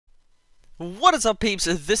What is up, peeps?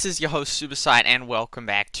 This is your host Superside, and welcome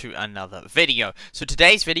back to another video. So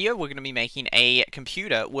today's video, we're going to be making a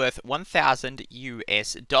computer worth 1,000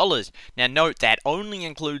 US dollars. Now note that only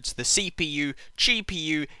includes the CPU,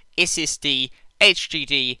 GPU, SSD,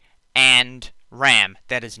 HDD, and RAM.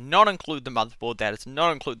 That does not include the motherboard, that does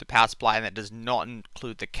not include the power supply, and that does not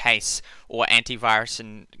include the case or antivirus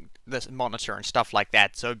and this monitor and stuff like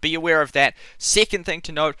that. So be aware of that. Second thing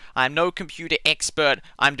to note, I'm no computer expert.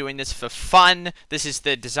 I'm doing this for fun. This is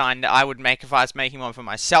the design that I would make if I was making one for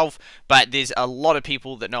myself, but there's a lot of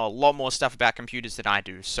people that know a lot more stuff about computers than I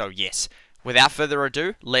do. So yes, without further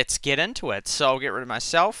ado, let's get into it. So I'll get rid of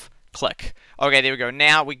myself. Click. Okay, there we go.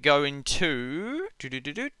 Now we go into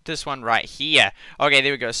this one right here. Okay,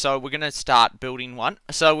 there we go. So we're going to start building one.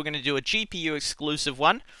 So we're going to do a GPU exclusive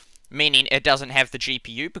one, meaning it doesn't have the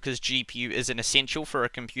GPU, because GPU is an essential for a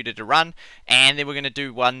computer to run. And then we're going to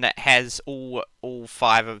do one that has all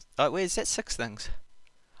five of... Oh, wait, is that six things?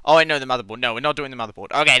 Oh, I know the motherboard. No, we're not doing the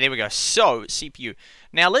motherboard. Okay, there we go. So, CPU.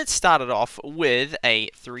 Now, let's start it off with a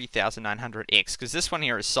 3900X, because this one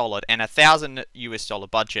here is solid, and $1,000 US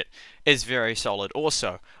budget is very solid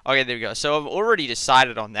also. Okay, there we go. So, I've already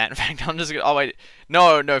decided on that. In fact, I'm just going to... Oh, wait.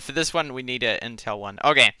 No, for this one, we need an Intel one.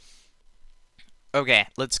 Okay. Okay,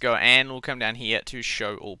 let's go, and we'll come down here to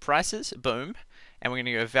show all prices. Boom. And we're going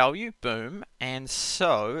to go value. Boom. And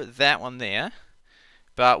so, that one there.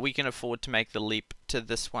 But we can afford to make the leap to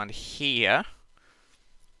this one here.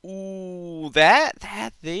 Ooh, that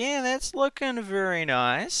there, that's looking very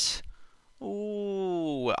nice.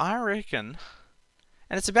 Ooh, I reckon.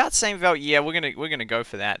 And it's about the same value. Yeah, we're gonna go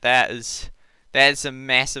for that. That is a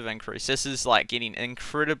massive increase. This is like getting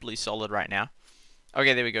incredibly solid right now.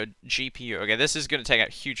 Okay, there we go. GPU. Okay, this is going to take a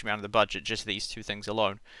huge amount of the budget, just these two things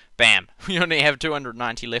alone. Bam. We only have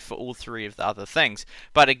 290 left for all three of the other things.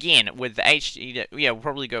 But again, with the HD, yeah, we'll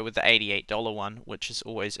probably go with the $88 one, which is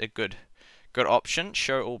always a good option.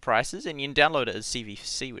 Show all prices, and you can download it as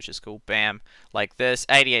CVC, which is cool. Bam, like this.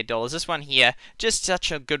 $88. This one here, just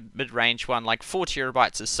such a good mid-range one. Like 4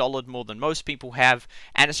 terabytes is solid, more than most people have,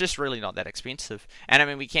 and it's just really not that expensive. And I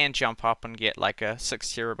mean, we can jump up and get like a 6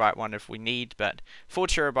 terabyte one if we need, but 4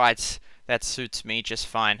 terabytes, that suits me just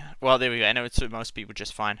fine. Well, there we go. I know it suits most people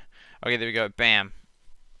just fine. Okay, there we go. Bam.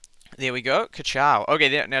 There we go. Ka-chow. Okay,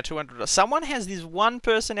 there, now $200. Someone has this one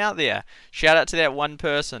person out there. Shout out to that one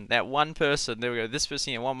person. That one person. There we go. This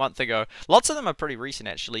person here 1 month ago. Lots of them are pretty recent,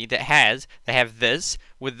 actually. They have this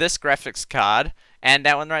with this graphics card and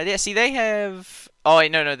that one right there. See, they have... Oh, wait,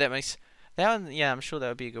 no, that makes... That one, yeah, I'm sure that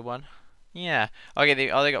would be a good one. Yeah. Okay, they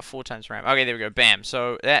got 4 times RAM. Okay, there we go. Bam.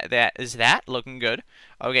 So, that is that. Looking good.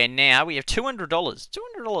 Okay, now we have $200.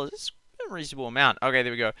 $200 is reasonable amount. Okay,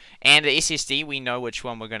 there we go. And the SSD, we know which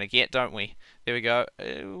one we're going to get, don't we? There we go.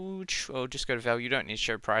 Oh, just go to value. You don't need to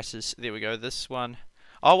show prices. There we go. This one.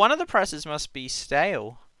 Oh, one of the prices must be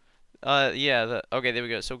stale. Yeah. Okay, there we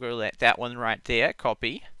go. So we'll go that one right there.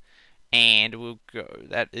 Copy. And we'll go.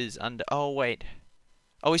 That is under... Oh, wait.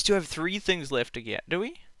 Oh, we still have 3 things left to get. Do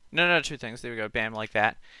we? No, 2 things. There we go. Bam, like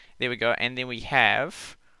that. There we go. And then we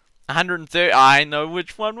have 130. I know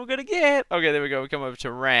which one we're going to get. Okay, there we go. We come over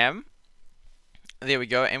to RAM. There we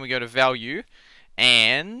go, and we go to value,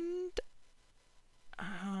 and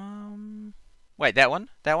wait, that one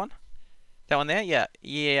there,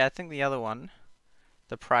 yeah, I think the other one,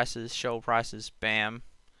 the prices, show prices, bam,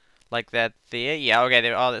 like that there, yeah, okay,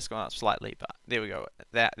 there, oh, that's gone up slightly, but there we go,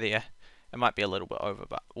 that there, it might be a little bit over,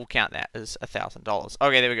 but we'll count that as $1,000.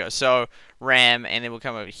 Okay, there we go. So RAM, and then we'll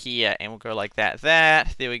come over here, and we'll go like that.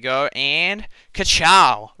 There we go, and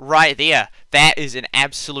ka-chow, right there. That is an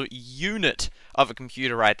absolute unit of a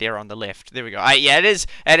computer right there on the left. There we go. Yeah, it is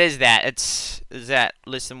that. Is that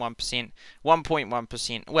less than 1%?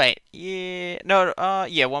 1.1%. Wait, yeah, no,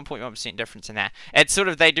 yeah, 1.1% difference in that. It's sort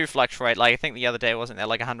of, they do fluctuate. Like, I think the other day, wasn't there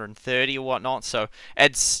like 130 or whatnot? So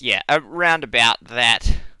it's, yeah, around about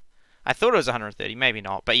that. I thought it was 130, maybe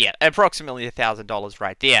not, but yeah, approximately $1,000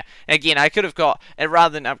 right there. Again, I could have got,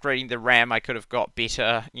 rather than upgrading the RAM, I could have got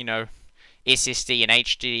better, you know, SSD and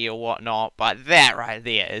HDD or whatnot, but that right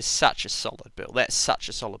there is such a solid build. That's such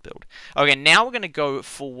a solid build. Okay, now we're going to go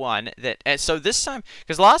for one that, so this time,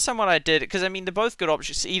 because last time what I did, because I mean, they're both good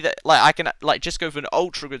options, either, like, I can, like, just go for an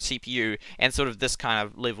ultra good CPU and sort of this kind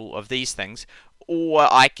of level of these things, or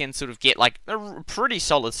I can sort of get like a pretty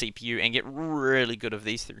solid CPU and get really good of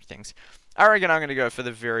these 3 things. I reckon I'm going to go for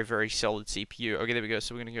the very, very solid CPU. Okay, there we go.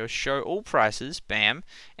 So we're going to go show all prices, bam,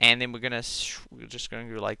 and then we're just going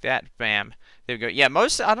to go like that, bam. There we go. Yeah,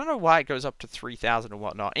 I don't know why it goes up to 3,000 or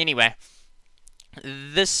whatnot. Anyway,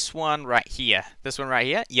 this one right here. This one right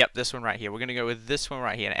here? Yep, this one right here. We're going to go with this one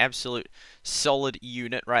right here. An absolute solid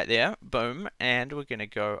unit right there. Boom. And we're going to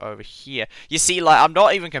go over here. You see, like, I'm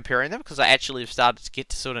not even comparing them because I actually have started to get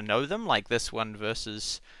to sort of know them. Like this one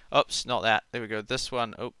versus... Oops, not that. There we go. This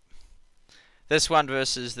one. Oh. This one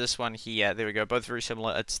versus this one here. There we go. Both very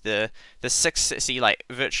similar. It's the 6... See, like,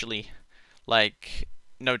 virtually, like...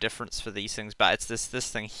 no difference for these things, but it's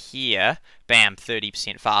this thing here, bam,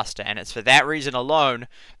 30% faster, and it's for that reason alone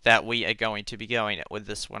that we are going to be going with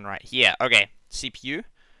this one right here. Okay, CPU.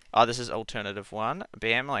 Oh, this is alternative one.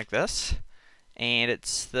 Bam, like this. And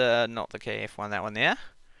it's the, not the KF one, that one there.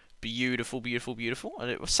 Beautiful, beautiful, beautiful.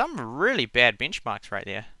 And it was some really bad benchmarks right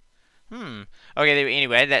there. Okay,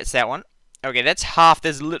 anyway, that's that one. Okay, that's half.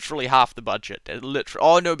 There's literally half the budget.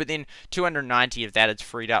 Oh no, but then 290 of that is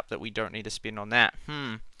freed up that we don't need to spend on that.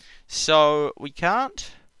 So we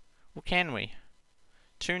can't. Well, can we?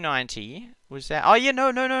 290 was that? Oh yeah,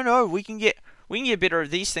 no. We can get better of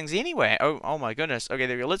these things anyway. Oh my goodness. Okay,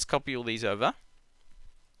 there we go. Let's copy all these over.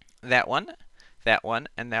 That one,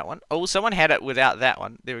 and that one. Oh, someone had it without that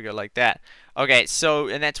one. There we go, like that. Okay, so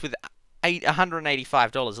and that's with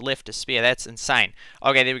 $185 left to spare. That's insane.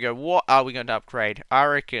 Okay, there we go. What are we going to upgrade? I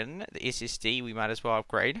reckon the SSD, we might as well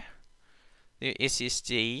upgrade. The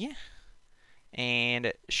SSD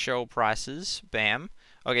and show prices. Bam.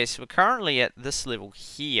 Okay, so we're currently at this level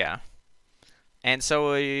here. And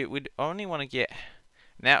so we would only want to get...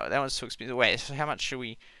 Now, that one's too expensive. Wait, so how much should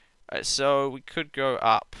we... so we could go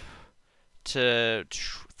up to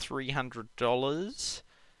 $300.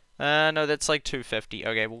 No, that's like $250.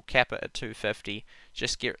 Okay, we'll cap it at $250.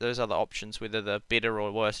 Just get those other options, whether they're better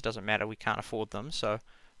or worse. It doesn't matter. We can't afford them. So,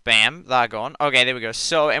 bam, they're gone. Okay, there we go.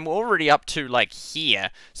 So, and we're already up to like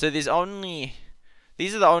here. So there's only,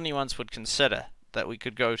 these are the only ones we'd consider that we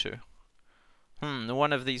could go to.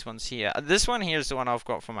 One of these ones here. This one here is the one I've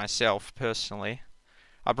got for myself personally.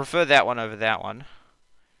 I prefer that one over that one.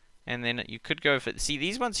 And then you could go for, see,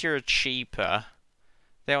 these ones here are cheaper.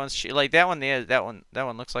 That one's like that one there. That one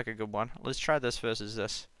looks like a good one. Let's try this versus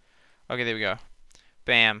this. Okay, there we go.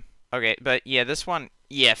 Bam. Okay, but yeah, this one,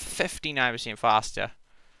 yeah, 59% faster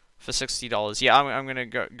for $60. Yeah, I'm gonna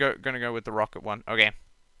go with the rocket one. Okay.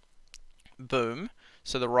 Boom.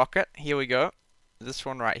 So the rocket. Here we go. This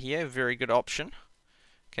one right here, very good option.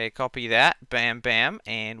 Okay, copy that. Bam, bam,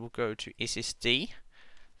 and we'll go to SSD.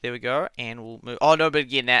 There we go, and we'll move. Oh no, but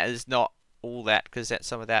again, that is not all that, because that's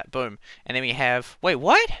some of that. Boom. And then we have... Wait,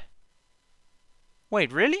 what?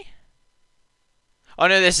 Wait, really? Oh,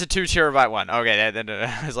 no, this is a 2 terabyte one. Okay,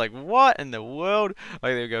 I was like, what in the world?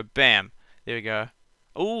 Okay, there we go. Bam. There we go.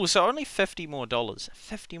 Oh, so only $50 more.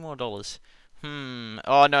 $50 more.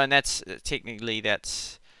 Oh, no, and that's... Technically,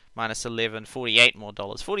 that's minus 11. $48 more.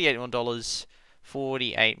 $48 more.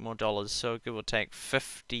 $48 more. So, give or take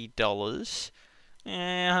 $50.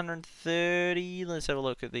 130. Let's have a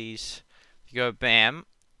look at these. You go bam,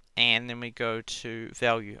 and then we go to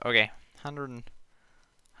value. Okay,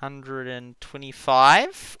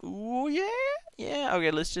 125. Ooh, yeah.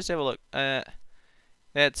 Okay, let's just have a look.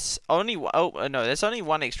 That's only no, that's only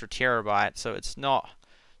 1 extra terabyte, so it's not.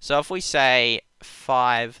 So if we say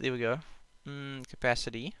 5, there we go.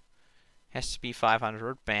 Capacity has to be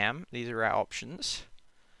 500. Bam. These are our options.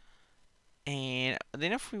 And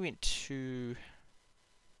then if we went to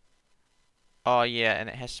oh yeah, and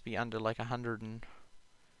it has to be under like 100 and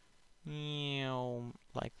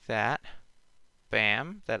like that.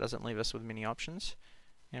 Bam. That doesn't leave us with many options.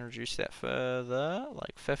 And reduce that further,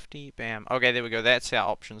 like 50. Bam. Okay, there we go. That's our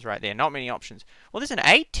options right there. Not many options. Well, there's an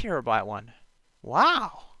 8 terabyte one.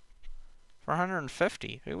 Wow. For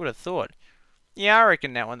 150. Who would have thought? Yeah, I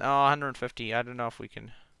reckon that one. Oh, 150. I don't know if we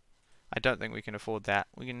can. I don't think we can afford that.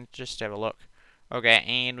 We can just have a look. Okay,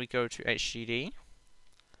 and we go to HDD.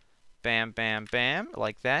 Bam, bam, bam,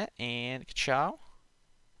 like that, and ka-chow.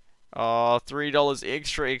 Oh, $3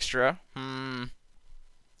 extra.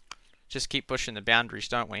 Just keep pushing the boundaries,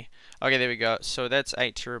 don't we? Okay, there we go. So that's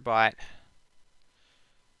 8 terabyte,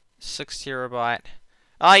 6 terabyte.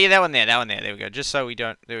 Oh yeah, that one there. There we go. Just so we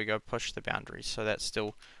don't, there we go, push the boundaries. So that's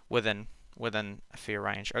still within a fair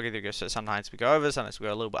range. Okay, there we go. So sometimes we go over, sometimes we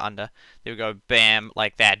go a little bit under. There we go, bam,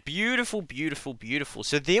 like that. Beautiful, beautiful, beautiful.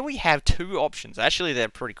 So there we have 2 options. Actually, they're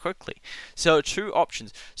pretty quickly. So 2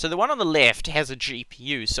 options. So the one on the left has a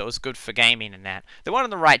GPU, so it's good for gaming and that. The one on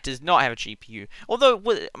the right does not have a GPU. Although,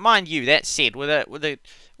 mind you, that said,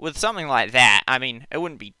 with something like that, I mean, it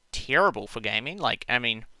wouldn't be terrible for gaming. Like, I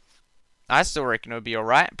mean, I still reckon it would be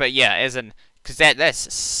alright. But yeah, as in, because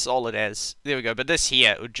that's solid as, there we go. But this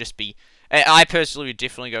here would just be, I personally would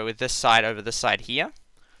definitely go with this side over this side here.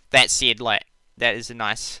 That said, like, that is a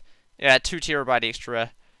nice Yeah, 2 TB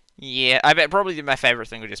extra. Yeah, I bet probably my favorite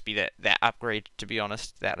thing would just be that upgrade, to be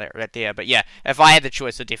honest, that right there. But yeah, if I had the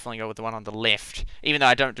choice, I'd definitely go with the one on the left. Even though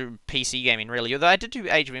I don't do PC gaming really, although I did do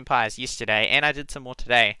Age of Empires yesterday, and I did some more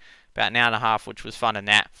today, about an hour and a half, which was fun in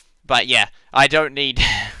that. But yeah, I don't need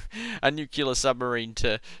a nuclear submarine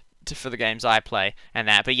for the games I play and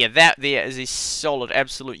that. But yeah, that there is a solid,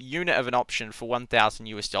 absolute unit of an option for $1,000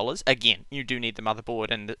 US. Again, you do need the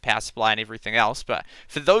motherboard and the power supply and everything else, but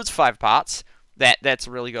for those 5 parts, that's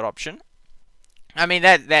a really good option. I mean,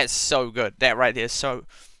 that's so good. That right there is so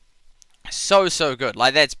good.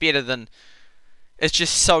 Like, that's better than... It's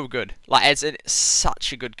just so good. Like, it's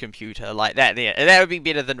such a good computer. Like, that there. That would be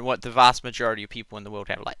better than what the vast majority of people in the world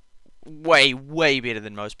have. Like, way better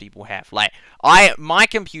than most people have. Like, my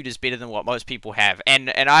computer's better than what most people have, and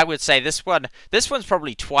I would say this one's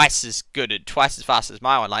probably twice as good and twice as fast as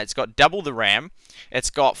my one. Like, it's got double the RAM, it's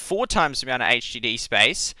got 4 times the amount of HDD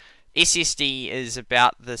space. SSD is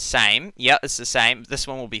about the same. Yeah, it's the same. This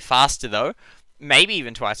one will be faster though. Maybe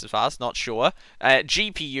even twice as fast, not sure.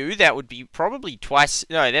 GPU, that would be probably twice...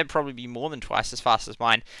 No, that'd probably be more than twice as fast as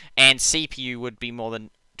mine. And CPU would be more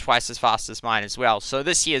than twice as fast as mine as well. So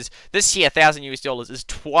this year $1,000 is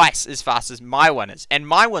twice as fast as my one is, and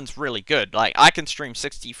my one's really good. Like, I can stream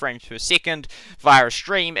 60 frames per second via a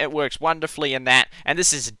stream. It works wonderfully in that, and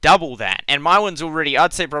this is double that. And my one's already,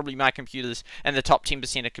 I'd say probably my computer's in the top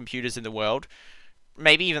 10% of computers in the world.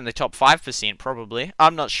 Maybe even the top 5%, probably.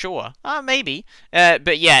 I'm not sure. Maybe.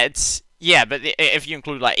 But yeah, but if you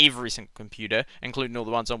include like every single computer, including all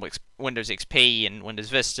the ones on Windows XP and Windows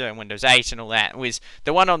Vista and Windows 8 and all that, was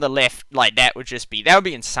the one on the left, like, that would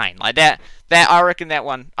be insane. Like, that I reckon that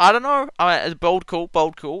one, I don't know, bold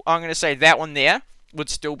call. I'm going to say that one there would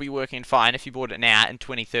still be working fine if you bought it now in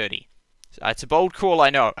 2030. So it's a bold call, I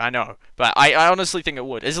know, but I honestly think it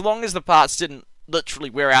would. As long as the parts didn't literally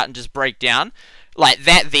wear out and just break down, like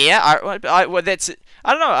that there, I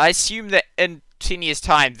don't know, I assume that in 10 years'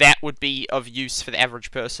 time, that would be of use for the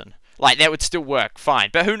average person. Like, that would still work fine.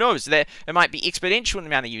 But who knows? It might be exponential in the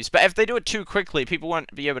amount of use. But if they do it too quickly, people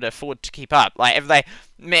won't be able to afford to keep up. Like, if they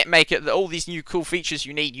make it all these new cool features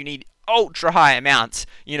you need ultra high amounts,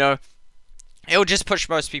 you know, it'll just push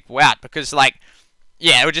most people out. Because, like,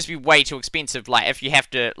 yeah, it would just be way too expensive. Like, if you have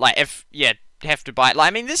to, have to buy it. Like,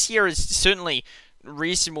 I mean, this year is certainly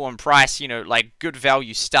reasonable in price, you know, like, good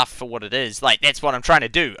value stuff for what it is. Like, that's what I'm trying to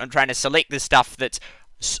do. I'm trying to select the stuff that's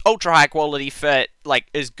ultra high quality for, like,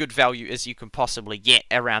 as good value as you can possibly get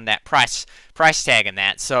around that price tag and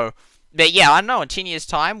that. So, but yeah, I don't know, in 10 years'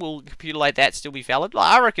 time, will a computer like that still be valid?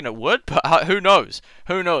 Like, I reckon it would, but who knows?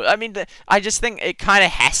 I mean, I just think it kind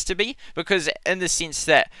of has to be, because in the sense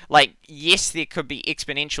that, like, yes, there could be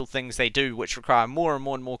exponential things they do which require more and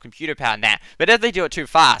more computer power and that, but if they do it too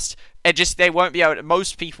fast, they won't be able to,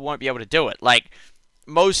 most people won't be able to do it. Like,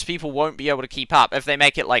 most people won't be able to keep up if they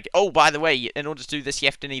make it like, oh, by the way, in order to do this, you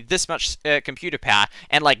have to need this much computer power,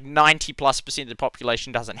 and like 90+% of the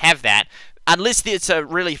population doesn't have that. Unless it's a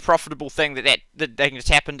really profitable thing that they can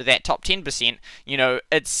tap into that top 10%, you know,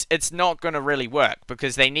 it's not going to really work,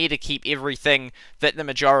 because they need to keep everything that the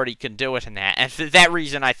majority can do it in that. And for that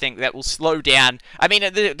reason, I think that will slow down. I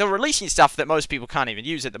mean, they're releasing stuff that most people can't even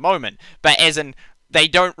use at the moment, but as in, they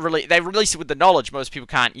release it with the knowledge most people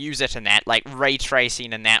can't use it in that, like ray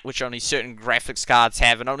tracing and that, which only certain graphics cards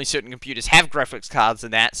have, and only certain computers have graphics cards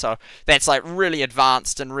and that, so that's like really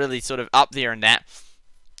advanced and really sort of up there in that,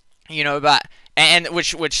 you know, but, and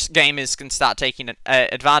which gamers can start taking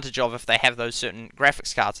advantage of if they have those certain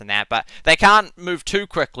graphics cards and that, but they can't move too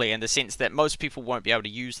quickly in the sense that most people won't be able to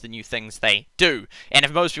use the new things they do, and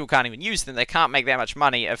if most people can't even use them, they can't make that much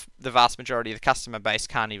money if the vast majority of the customer base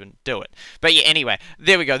can't even do it. But yeah, anyway,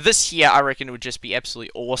 there we go. This here, I reckon it would just be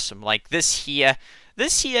absolutely awesome. Like, this here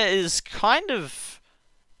is kind of...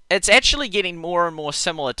 It's actually getting more and more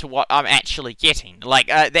similar to what I'm actually getting. Like,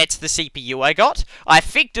 that's the CPU I got. I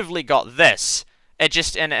effectively got this. It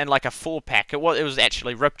just, in like a 4-pack. It was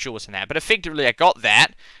actually Ripjaws in that. But effectively, I got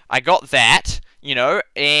that, you know,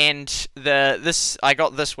 and I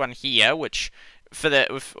got this one here, which...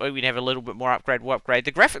 if we'd have a little bit more upgrade,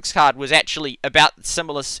 the graphics card was actually about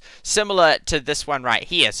similar to this one right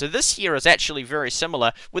here. So this here is actually very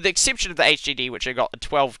similar, with the exception of the HDD, which I got a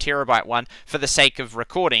 12 terabyte one for the sake of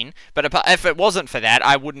recording. But if it wasn't for that,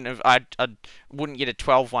 I wouldn't get a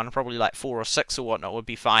 12 one, probably like 4 or 6 or whatnot would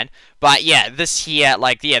be fine. But yeah, this here,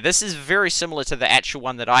 like, yeah, this is very similar to the actual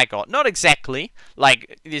one that I got. Not exactly,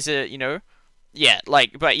 like, there's a, you know, yeah,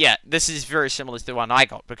 like, but yeah, this is very similar to the one I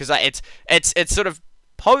got, because it's sort of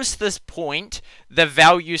post this point, the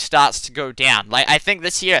value starts to go down. Like, I think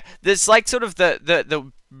this year, there's like sort of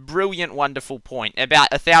the brilliant, wonderful point. About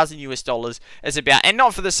 $1,000 is about, and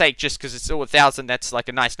not for the sake just because it's all 1,000. That's like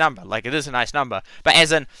a nice number. Like it is a nice number, but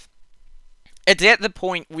as in, it's at the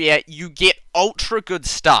point where you get ultra good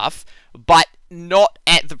stuff, but not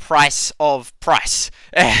at the price of price.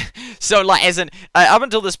 So like as in up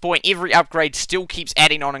until this point, every upgrade still keeps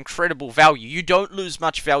adding on incredible value. You don't lose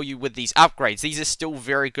much value with these upgrades. These are still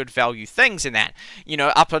very good value things in that,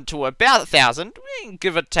 up until about 1,000,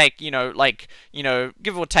 give or take, like,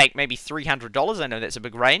 give or take maybe $300. I know that's a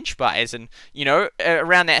big range, but as in,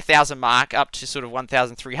 around that 1,000 mark up to sort of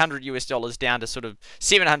 $1,300 down to sort of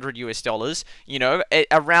 $700,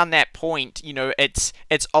 around that point,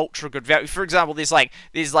 it's ultra good value. For example, there's like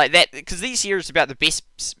that, because these here is about the best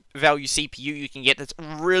value CPU you can get that's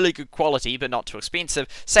really good quality but not too expensive.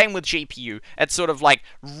 Same with GPU. It's sort of like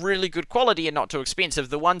really good quality and not too expensive.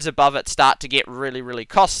 The ones above it start to get really, really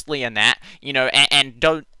costly in that, and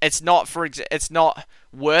don't, it's not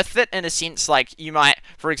worth it in a sense. Like you might,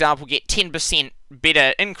 for example, get 10%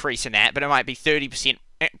 better increase in that, but it might be 30%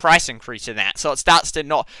 price increase in that. So it starts to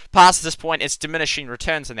not, past this point, it's diminishing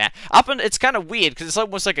returns in that. It's kind of weird because it's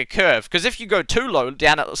almost like a curve. Because if you go too low,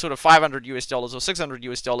 down at sort of $500 or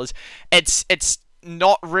 $600, it's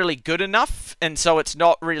not really good enough, and so it's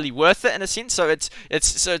not really worth it in a sense. So it's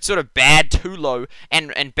sort of bad too low,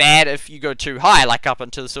 and bad if you go too high, like up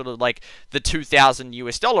into sort of like the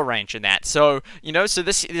 $2,000 range in that. So so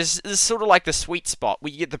this is sort of like the sweet spot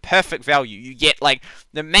where you get the perfect value. You get like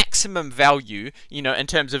the maximum value, in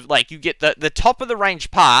terms of like you get the top of the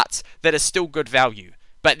range parts that are still good value.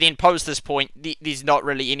 But then post this point, there's not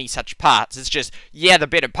really any such parts. It's just, yeah, the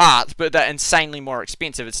better parts, but they're insanely more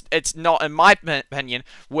expensive. It's not, in my opinion,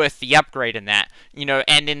 worth the upgrade in that.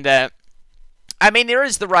 And in there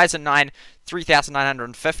is the Ryzen 9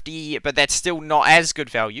 3950, but that's still not as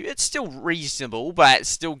good value. It's still reasonable, but it's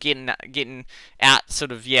still getting out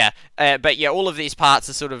sort of, yeah. But yeah, all of these parts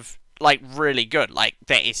are sort of like really good. Like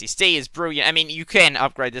that SSD is brilliant. I mean, you can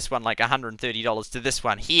upgrade this one like $130 to this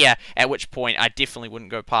one here, at which point I definitely wouldn't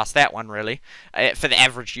go past that one really, for the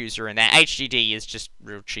average user. In that HDD is just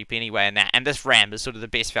real cheap anyway in that, and this RAM is sort of the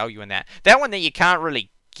best value in that. That one that you can't really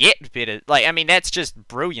get better, like, I mean, that's just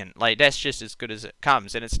brilliant. Like, that's just as good as it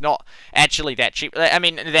comes, and it's not actually that cheap. I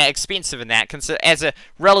mean, that expensive in that, as a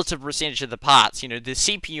relative percentage of the parts. The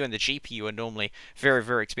CPU and the GPU are normally very,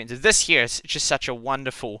 very expensive. This here is just such a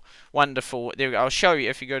wonderful, there we go. I'll show you.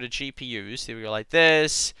 If you go to GPUs, there we go, like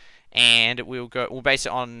this, and we'll base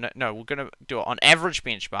it on, no, we're gonna do it on average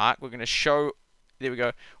benchmark. We're gonna show. There we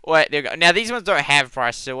go. Alright, there we go. Now, these ones don't have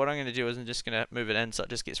prices, so what I'm going to do is I'm just going to move it in so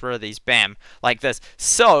it just gets rid of these. Bam. Like this.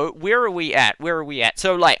 So, where are we at?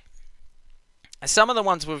 So, like, some of the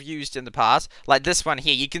ones we've used in the past, like this one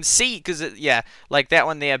here, you can see, because, yeah, like that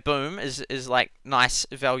one there, boom, is like nice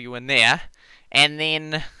value in there. And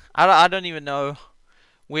then, I don't even know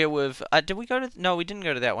where we've, did we go to, no, we didn't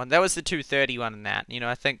go to that one. That was the 230 one in that.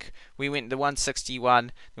 I think we went the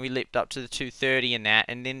 161, and we leapt up to the 230 in that,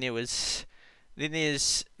 and then there was...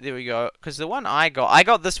 there we go, because the one I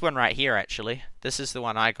got this one right here, actually. This is the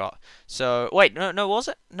one I got. So, wait, no, was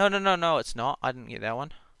it? No, it's not. I didn't get that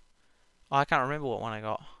one. Oh, I can't remember what one I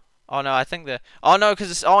got. Oh, no, I think oh, no, because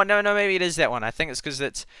it's, oh, no, maybe it is that one. I think it's because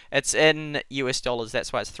it's in US dollars.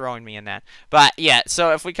 That's why it's throwing me in that. But, yeah,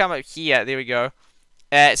 so if we come up here, there we go.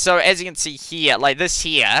 So, as you can see here, like this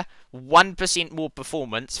here, 1% more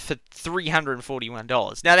performance for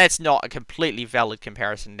 $341. Now, that's not a completely valid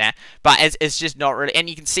comparison there, but it's just not really. And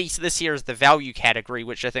you can see, so this here is the value category,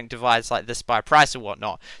 which I think divides like this by price or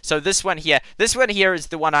whatnot. So this one here is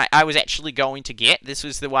the one I was actually going to get. This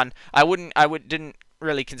was the one I didn't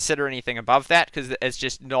really consider anything above that, because it's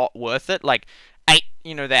just not worth it. Like,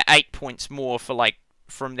 that 8 points more for like,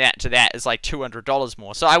 from that to that is like $200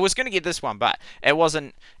 more. So I was going to get this one, but it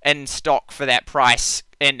wasn't in stock for that price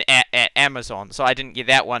at Amazon, so I didn't get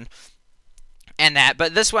that one. And that,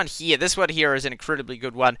 but this one here is an incredibly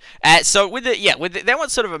good one. So that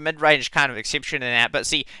one's sort of a mid-range kind of exception in that. But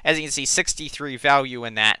see, as you can see, 63 value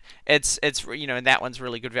in that. It's and that one's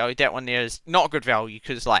really good value. That one there is not good value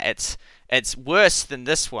because like it's worse than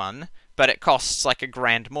this one, but it costs like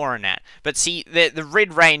 $1,000 more in that. But see, the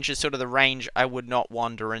red range is sort of the range I would not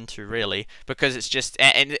wander into really, because it's just,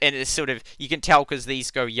 and it's sort of, you can tell because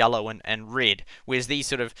these go yellow and red, whereas these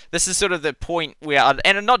sort of, this is sort of the point where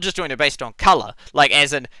and I'm not just doing it based on color, like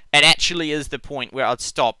as in, it actually is the point where I'd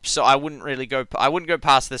stop. So I wouldn't go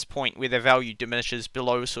past this point where the value diminishes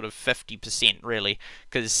below sort of 50% really,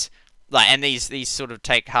 because Like, and these sort of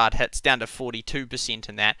take hard hits down to 42%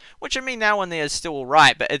 in that, which I mean that one there is still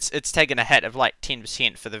alright, but it's taken a hit of like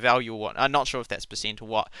 10% for the value or what. I'm not sure if that's percent or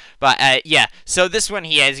what, but yeah. So this one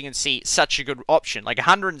here, as you can see, such a good option, like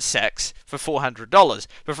 106 for $400.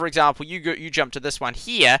 But for example, you jump to this one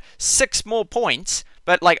here, 6 more points.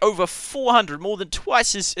 But like over 400, more than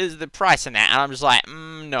twice is the price in that, and I'm just like,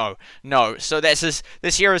 no. So this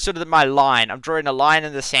here is sort of my line. I'm drawing a line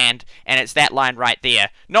in the sand, and it's that line right there.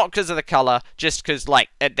 Not because of the color, just because like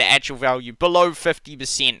at the actual value below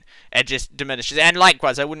 50%, it just diminishes. And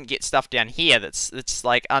likewise, I wouldn't get stuff down here that's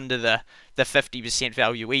like under the 50%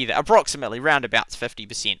 value either. Approximately roundabouts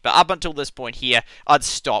 50%. But up until this point here, I'd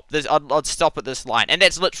stop. I'd stop at this line, and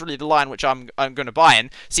that's literally the line which I'm going to buy in.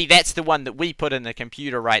 See, that's the one that we put in the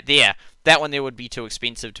computer right there. That one there would be too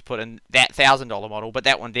expensive to put in that $1,000 model, but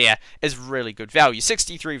that one there is really good value.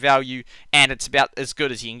 63 value, and it's about as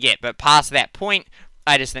good as you can get. But past that point,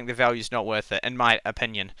 I just think the value's not worth it, in my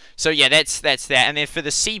opinion. So yeah, that's that. And then for the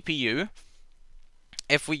CPU,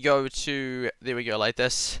 if we go to, there we go, like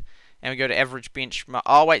this, and we go to average benchmark.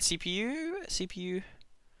 Oh wait, CPU.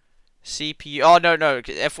 Oh no.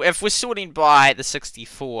 If we're sorting by the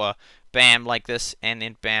 64, bam like this, and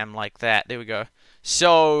then bam like that. There we go.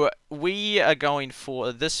 So we are going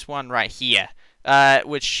for this one right here,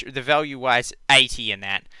 which the value wise 80 in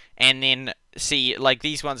that, and then see like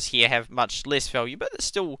these ones here have much less value, but they're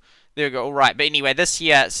still. There we go, alright, but anyway, this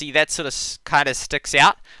here, see, that sort of kind of sticks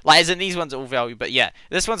out, like, as in these ones are all value, but yeah,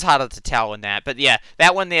 this one's harder to tell in that, but yeah,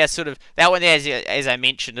 that one there, as I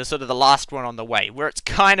mentioned, is sort of the last one on the way, where it's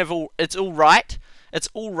kind of it's alright, it's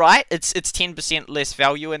 10% less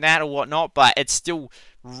value in that or whatnot, but it's still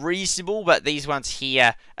reasonable, but these ones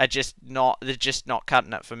here are just not, they're just not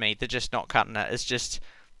cutting it for me, they're just not cutting it, it's just,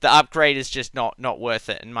 the upgrade is just not worth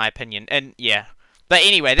it, in my opinion, and yeah. But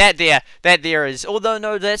anyway, that there is, although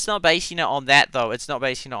no, that's not basing it on that though. It's not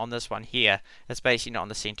basing it on this one here. It's basing it on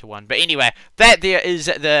the center one. But anyway, that there is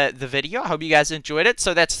the video. I hope you guys enjoyed it.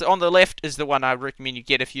 So that's on the left is the one I recommend you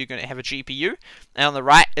get if you're going to have a GPU, and on the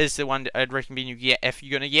right is the one I'd recommend you get if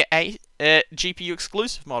you're going to get a GPU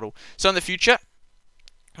exclusive model. So in the future,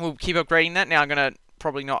 we'll keep upgrading that. Now I'm going to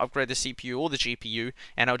probably not upgrade the CPU or the GPU,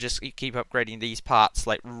 and I'll just keep upgrading these parts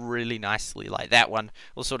like really nicely. Like that one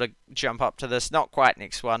will sort of jump up to this, not quite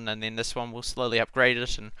next one, and then this one will slowly upgrade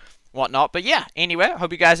it and whatnot. But yeah, anyway, I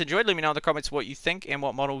hope you guys enjoyed. Let me know in the comments what you think and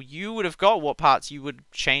what model you would have got, what parts you would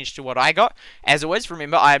change to what I got. As always,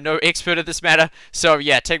 remember, I am no expert at this matter, so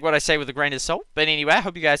yeah, take what I say with a grain of salt. But anyway, I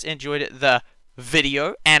hope you guys enjoyed the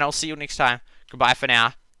video, and I'll see you next time. Goodbye for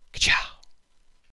now. Ciao.